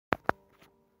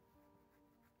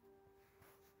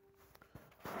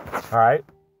All right.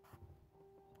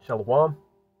 Shalom.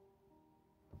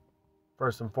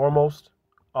 First and foremost,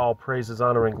 all praises,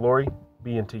 honor, and glory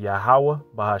be unto Yahweh,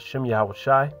 Bahashem Yahweh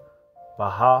Shai,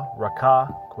 Baha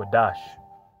Rakah Kwadash,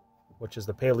 which is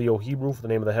the Paleo Hebrew for the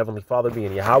name of the Heavenly Father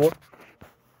being Yahweh,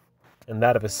 and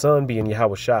that of his Son being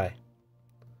Yahweh Shai.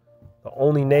 The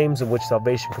only names in which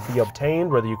salvation could be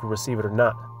obtained, whether you can receive it or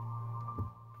not.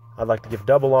 I'd like to give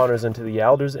double honors unto the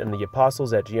elders and the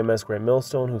apostles at GMS Great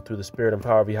Millstone, who through the spirit and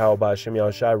power of Yahweh Bahashem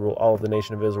Yahweh Shai rule all of the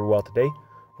nation of Israel well today.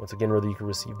 Once again, whether you can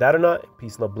receive that or not,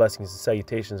 peace, love, blessings, and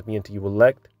salutations be unto you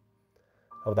elect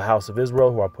of the house of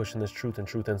Israel, who are pushing this truth in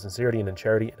sincerity and in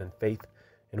charity and in faith,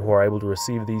 and who are able to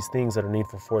receive these things that are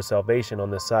needful for salvation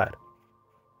on this side.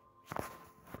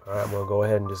 All right, I'm going to go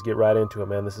ahead and just get right into it,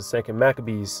 man. This is 2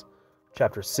 Maccabees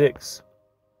chapter 6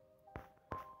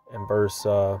 and verse...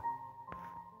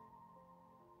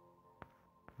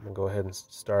 I'm going to go ahead and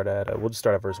start at... we'll just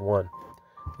start at verse 1.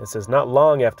 It says, "Not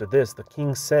long after this, the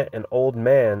king sent an old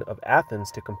man of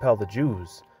Athens to compel the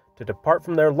Jews to depart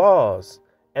from their laws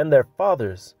and their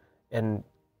fathers, and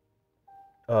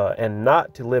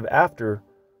not to live after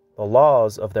the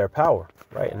laws of their power,"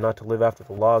 right? And not to live after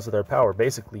the laws of their power.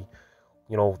 Basically,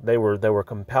 you know, they were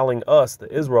compelling us,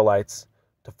 the Israelites,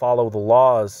 to follow the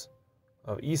laws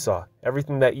of Esau.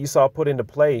 Everything that Esau put into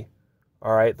play,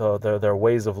 all right, their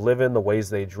ways of living, the ways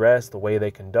they dress, the way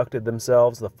they conducted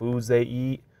themselves, the foods they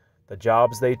eat, the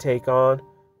jobs they take on,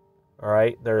 all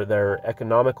right, their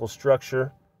economical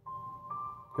structure.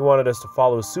 He wanted us to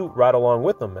follow suit right along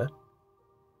with them, man.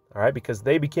 All right, because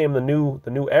they became the new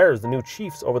heirs, the new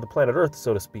chiefs over the planet Earth,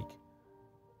 so to speak.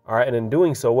 All right, and in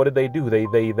doing so, what did they do?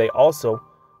 They also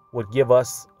would give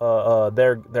us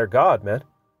their God, man.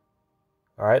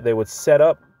 All right, they would set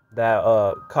up that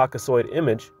Caucasoid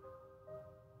image.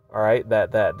 All right,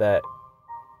 that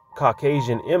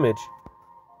Caucasian image,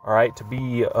 all right, to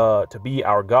be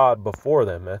our God before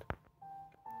them, man.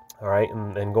 All right,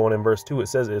 and going in verse 2, it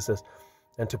says,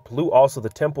 "And to pollute also the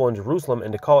temple in Jerusalem,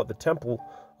 and to call it the temple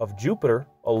of Jupiter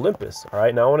Olympus." All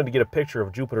right, now I wanted to get a picture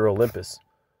of Jupiter Olympus.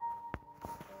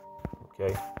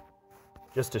 Okay,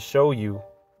 just to show you,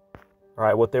 all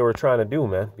right, what they were trying to do,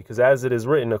 man. Because as it is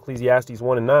written, Ecclesiastes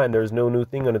 1 and 9, there is no new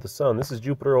thing under the sun. This is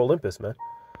Jupiter Olympus, man.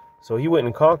 So he went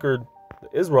and conquered the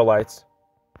Israelites,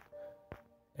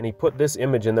 and he put this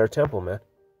image in their temple, man.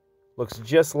 Looks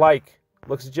just like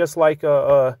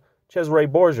Cesare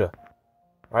Borgia.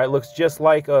 All right, looks just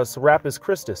like Serapis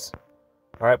Christus.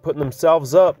 All right, putting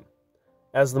themselves up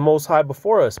as the Most High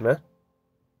before us, man.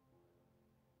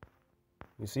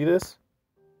 You see this?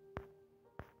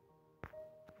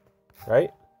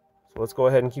 Right? So let's go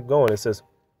ahead and keep going. It says,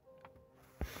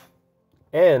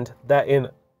 "And that in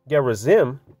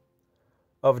Gerizim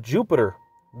of Jupiter,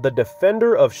 the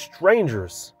defender of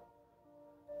strangers,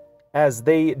 as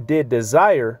they did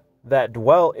desire that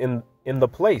dwell in the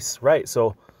place," right?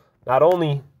 So not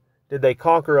only did they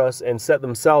conquer us and set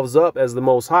themselves up as the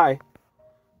Most High,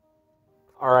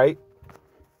 all right,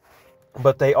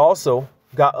 but they also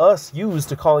got us used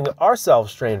to calling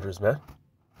ourselves strangers, man.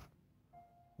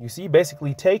 You see,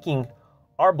 basically taking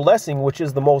our blessing, which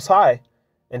is the Most High,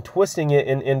 and twisting it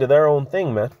into their own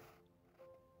thing, man.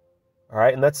 All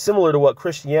right, and that's similar to what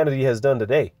Christianity has done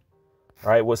today. All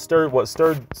right, what stirred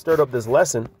up this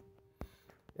lesson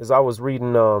is I was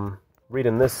reading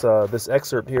this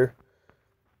excerpt here,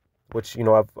 which, you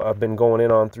know, I've been going in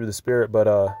on through the Spirit,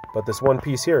 but this one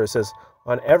piece here, it says,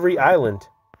 "On every island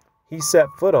he set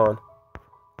foot on,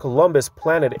 Columbus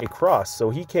planted a cross." So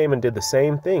he came and did the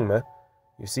same thing, man.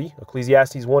 You see,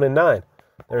 Ecclesiastes 1 and 9.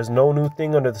 There's no new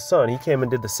thing under the sun. He came and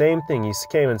did the same thing. He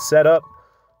came and set up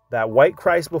that white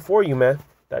Christ before you, man,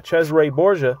 that Cesare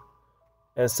Borgia,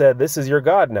 and said, "This is your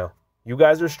God now. You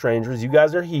guys are strangers. You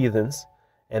guys are heathens,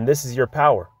 and this is your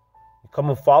power. You come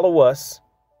and follow us,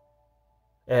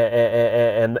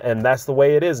 and that's the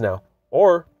way it is now,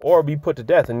 or be put to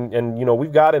death." And you know,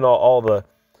 we've got in all the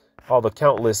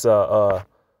countless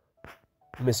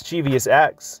mischievous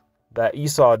acts that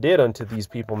Esau did unto these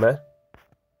people, man.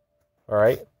 All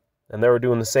right, and they were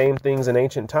doing the same things in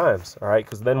ancient times. All right,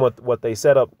 because then what they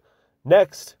set up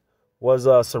next was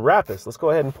Serapis. Let's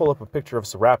go ahead and pull up a picture of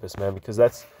Serapis, man, because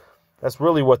that's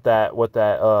really what that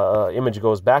image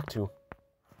goes back to.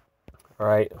 All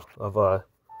right, of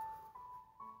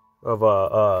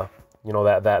you know,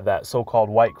 that so-called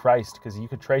white Christ, because you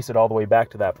could trace it all the way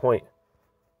back to that point.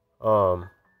 But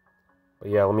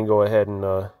yeah, let me go ahead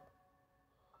and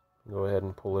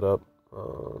pull it up.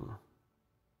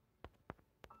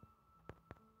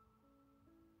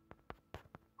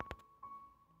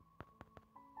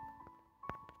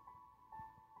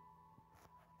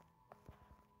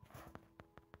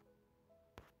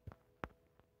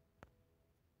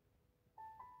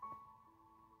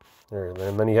 There,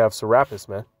 and then you have Serapis,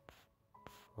 man.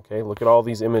 Okay, look at all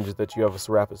these images that you have of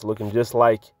Serapis, looking just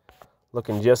like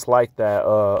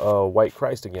that white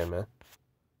Christ again, man.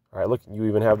 All right, look, you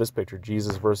even have this picture,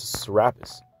 Jesus versus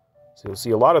Serapis. So you'll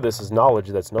see a lot of this is knowledge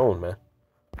that's known, man.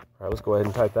 All right, let's go ahead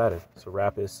and type that in.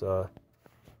 Serapis,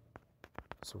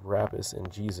 Serapis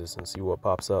and Jesus, and see what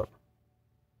pops up.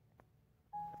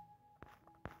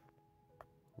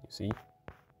 You see?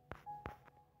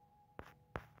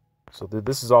 So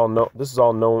this is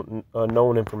all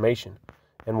known information.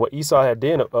 And what Esau had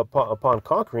done upon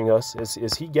conquering us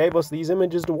is he gave us these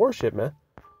images to worship, man.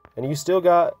 And you still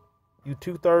got you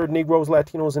 2/3 Negroes,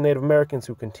 Latinos, and Native Americans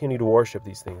who continue to worship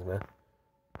these things, man.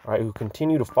 All right, who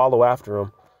continue to follow after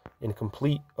them in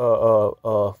complete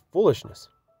foolishness.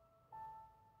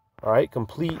 All right,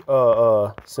 complete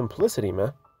simplicity,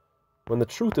 man. When the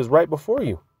truth is right before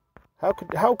you, how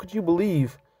could you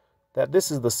believe that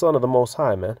this is the Son of the Most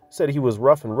High, man? He said he was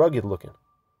rough and rugged looking.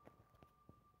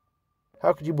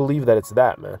 How could you believe that it's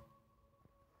that, man?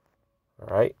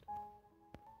 All right.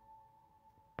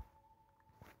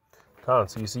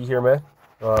 So you see here, man.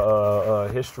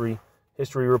 History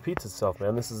repeats itself,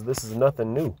 man. This is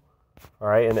nothing new. All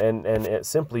right, and it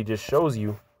simply just shows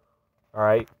you, all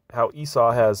right, how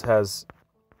Esau has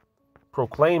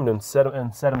proclaimed and set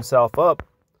himself up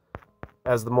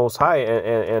as the Most High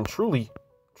and truly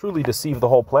deceived the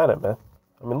whole planet, man.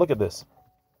 I mean, look at this.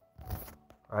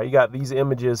 All right, you got these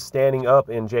images standing up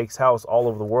in Jake's house all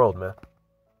over the world, man.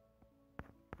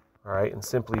 All right, and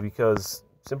simply because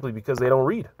they don't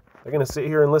read. They're going to sit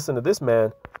here and listen to this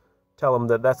man tell them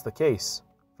that that's the case.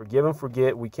 Forgive and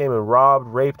forget. We came and robbed,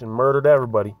 raped, and murdered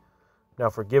everybody.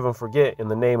 Now forgive and forget in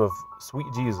the name of sweet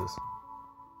Jesus.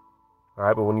 All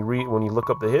right, but when you look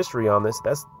up the history on this,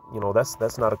 that's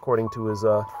not according to his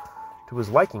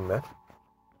liking, man.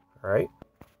 All right.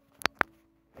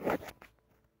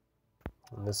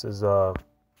 And this is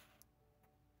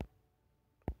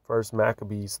First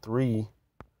Maccabees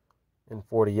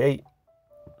 3:48,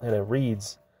 and it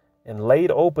reads, "And laid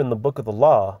open the book of the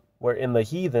law, wherein the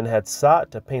heathen had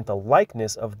sought to paint the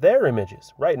likeness of their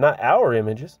images," right? Not our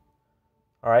images.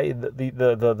 All right, they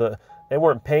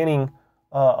weren't painting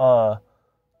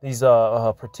these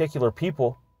particular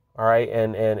people, all right,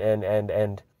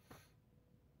 and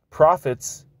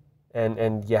prophets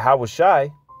and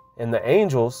Yahushai and the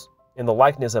angels in the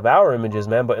likeness of our images,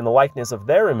 man, but in the likeness of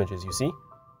their images, you see?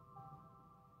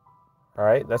 All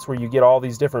right, that's where you get all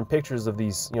these different pictures of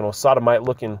these,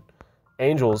 sodomite-looking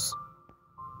angels,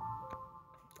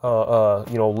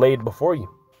 laid before you,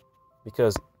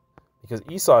 because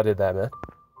Esau did that, man.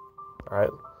 All right,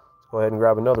 let's go ahead and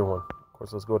grab another one. Of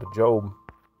course, let's go to Job.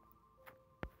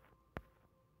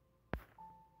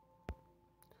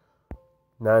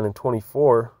 Nine and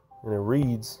 24, and it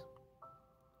reads,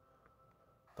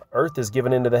 "The earth is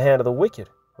given into the hand of the wicked."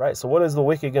 Right, so what is the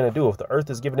wicked going to do? If the earth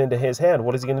is given into his hand,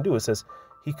 what is he going to do? It says,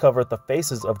 "He covereth the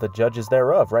faces of the judges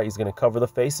thereof," right? He's going to cover the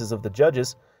faces of the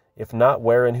judges. If not,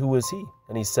 where and who is he?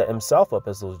 And he set himself up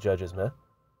as those judges, man.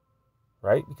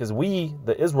 Right? Because we,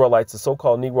 the Israelites, the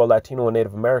so-called Negro, Latino, and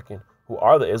Native American, who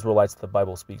are the Israelites that the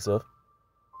Bible speaks of,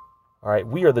 all right,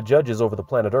 we are the judges over the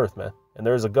planet Earth, man. And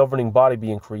there is a governing body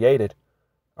being created,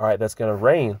 all right, that's going to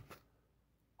reign,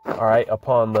 all right,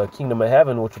 upon the kingdom of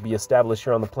heaven, which will be established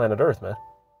here on the planet Earth, man.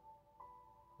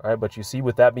 All right, but you see,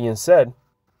 with that being said,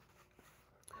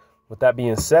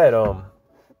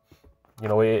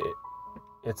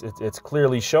 it's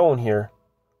clearly shown here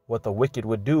what the wicked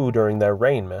would do during their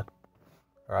reign, man.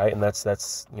 All right, and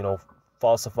that's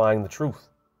falsifying the truth.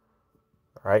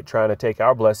 All right, trying to take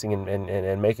our blessing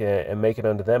and make it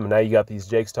unto them. And now you got these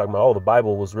jakes talking about, oh, the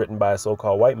Bible was written by a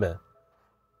so-called white man.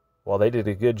 Well, they did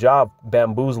a good job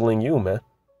bamboozling you, man,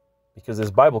 because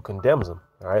this Bible condemns them.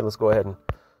 All right, let's go ahead and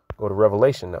go to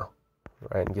Revelation now,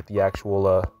 right, and get the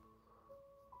actual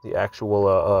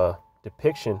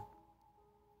depiction,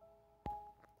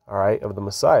 all right, of the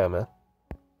Messiah, man.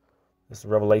 This is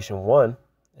Revelation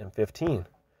 1:15.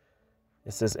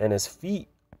 It says, "And his feet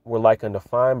were like unto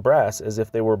fine brass, as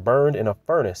if they were burned in a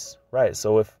furnace." Right.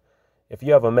 So if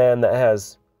you have a man that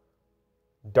has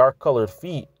dark colored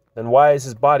feet, then why is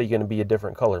his body going to be a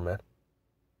different color, man?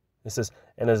 It says,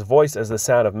 "And his voice as the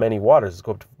sound of many waters." Let's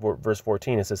go to verse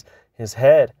 14. It says, "His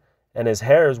head and his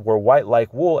hairs were white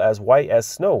like wool, as white as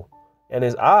snow, and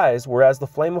his eyes were as the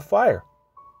flame of fire."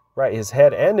 Right, his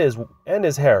head and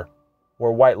his hair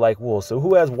were white like wool. So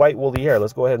who has white woolly hair?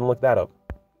 Let's go ahead and look that up.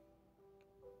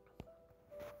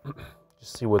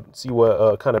 Just see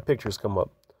what kind of pictures come up.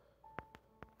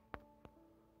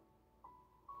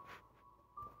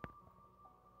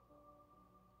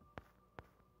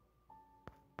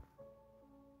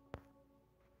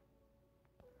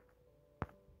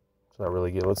 It's not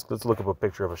really good. Let's look up a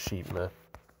picture of a sheep, man.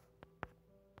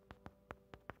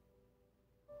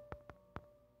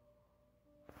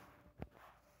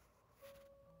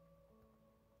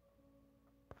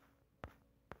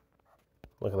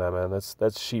 Look at that, man.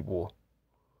 That's sheep wool.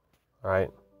 All right.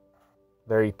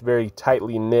 Very, very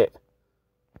tightly knit.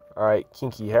 All right,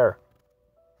 kinky hair.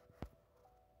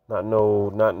 Not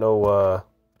no,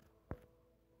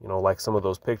 you know, like some of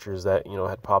those pictures that, you know,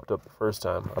 had popped up the first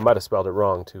time. I might have spelled it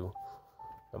wrong too.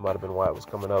 That might have been why it was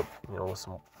coming up, you know, with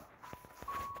some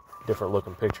different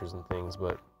looking pictures and things.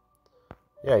 But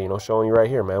yeah, you know, showing you right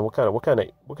here, man. What kind of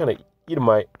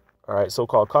Edomite, all right,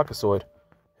 so-called Caucasoid,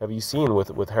 have you seen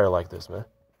with hair like this, man?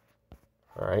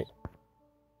 All right.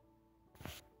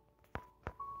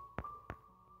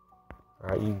 All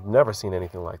right, you've never seen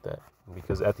anything like that,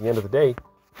 because at the end of the day,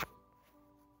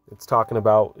 it's talking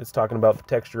about the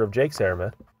texture of Jake's hair,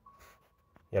 man.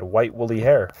 He had white woolly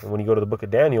hair, and when you go to the book of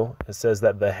Daniel, it says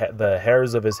that the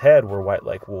hairs of his head were white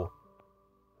like wool.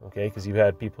 Okay, because you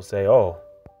had people say, oh,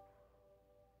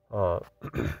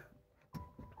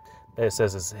 it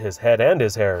says his head and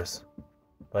his hairs,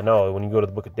 but no, when you go to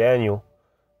the book of Daniel,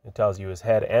 it tells you his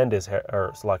head and his hair, or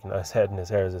it's like his head and his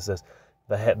hairs. It says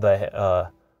the hair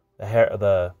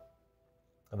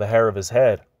of his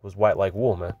head was white like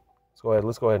wool, man.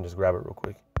 Let's go ahead and just grab it real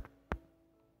quick.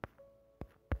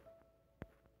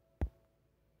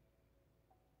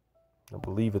 I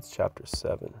believe it's chapter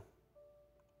 7.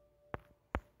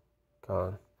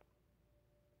 Con.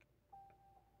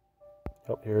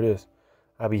 Oh, here it is.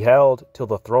 I beheld till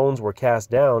the thrones were cast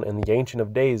down, and the Ancient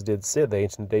of Days did sit, the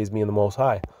Ancient of Days being the Most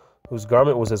High, whose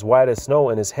garment was as white as snow,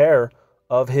 and his hair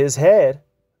of his head,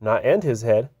 not and his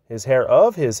head, his hair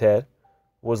of his head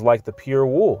was like the pure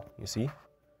wool. You see?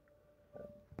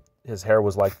 His hair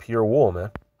was like pure wool,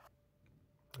 man.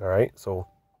 All right, so,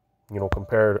 you know,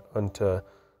 compared unto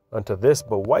this,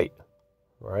 but white.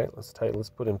 All right, let's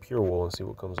put in pure wool and see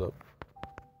what comes up.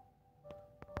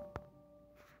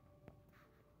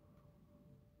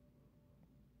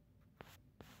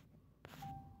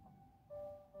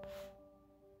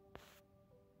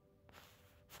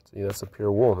 See, that's a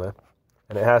pure wool, man,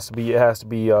 and it has to be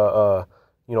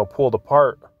you know, pulled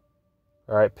apart.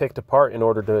 All right, picked apart in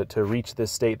order to reach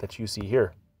this state that you see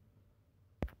here.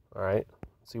 All right,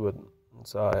 let's see what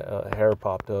hair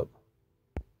popped up.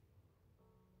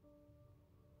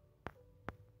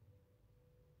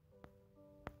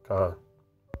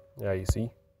 Yeah, you see,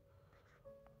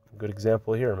 good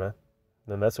example here, man.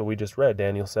 And that's what we just read,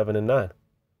 Daniel 7 and 9.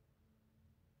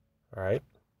 All right,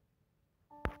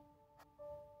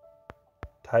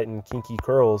 tight and kinky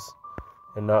curls,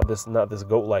 and not this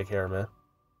goat-like hair, man.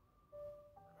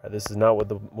 This is not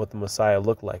what the Messiah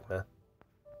looked like, man.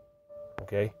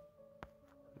 Okay,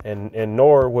 and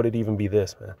nor would it even be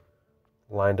this, man.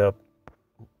 Lined up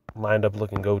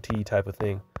looking goatee type of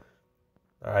thing.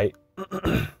 All right,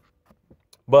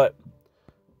 but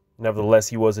nevertheless,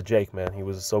 he was a Jake, man. He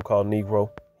was a so-called Negro.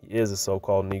 He is a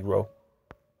so-called Negro.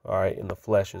 All right, in the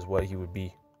flesh is what he would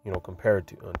be, you know, compared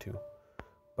to unto.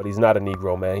 But he's not a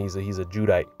Negro, man. He's a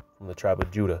Judite from the tribe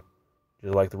of Judah.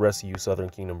 Just like the rest of you Southern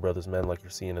Kingdom brothers, man, like you're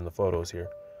seeing in the photos here.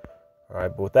 All right,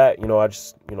 but with that, you know, I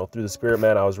just, you know, through the Spirit,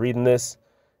 man, I was reading this,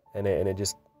 and it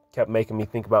just kept making me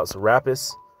think about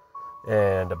Serapis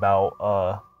and about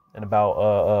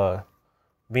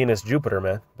Venus, Jupiter,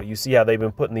 man. But you see how they've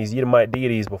been putting these Edomite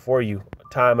deities before you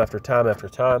time after time after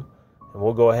time, and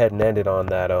we'll go ahead and end it on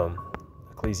that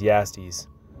Ecclesiastes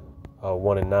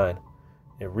 1 and 9.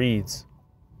 It reads,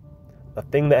 "The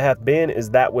thing that hath been is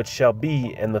that which shall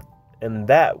be, and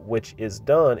that which is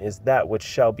done is that which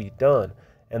shall be done,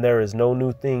 and there is no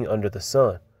new thing under the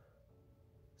sun."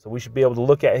 So we should be able to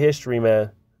look at history,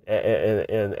 man,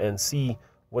 and see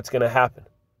what's going to happen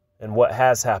and what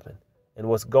has happened and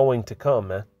what's going to come,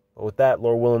 man. But with that,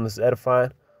 Lord willing, this is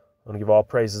edifying. I want to give all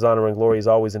praises, honor, and glory as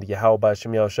always into Yahweh by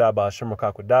Shem Yahushua by Hashem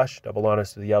Rakakwadash. Double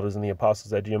honors to the elders and the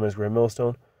apostles at GMS Great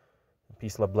Millstone. And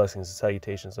peace, love, blessings, and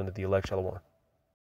salutations unto the elect Shalom.